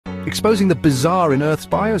exposing the bizarre in Earth's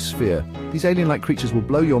biosphere. These alien-like creatures will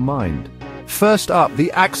blow your mind. First up,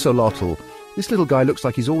 the axolotl. This little guy looks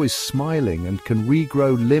like he's always smiling and can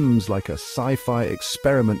regrow limbs like a sci-fi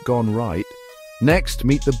experiment gone right. Next,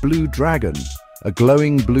 meet the blue dragon, a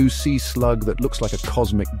glowing blue sea slug that looks like a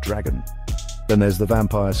cosmic dragon. Then there's the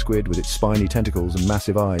vampire squid with its spiny tentacles and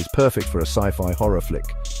massive eyes, perfect for a sci-fi horror flick.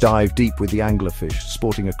 Dive deep with the anglerfish,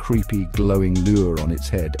 sporting a creepy, glowing lure on its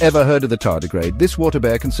head. Ever heard of the tardigrade? This water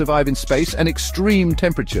bear can survive in space and extreme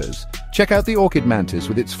temperatures. Check out the orchid mantis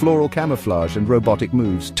with its floral camouflage and robotic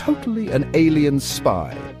moves. Totally an alien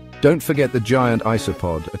spy. Don't forget the giant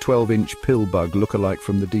isopod, a 12-inch pill bug lookalike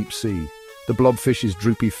from the deep sea. The blobfish's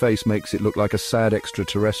droopy face makes it look like a sad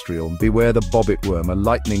extraterrestrial. Beware the bobbit worm, a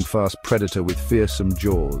lightning-fast predator with fearsome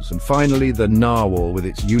jaws. And finally, the narwhal with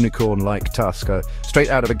its unicorn-like tusk, straight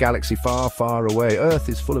out of a galaxy far, far away. Earth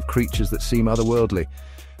is full of creatures that seem otherworldly.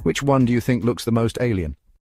 Which one do you think looks the most alien?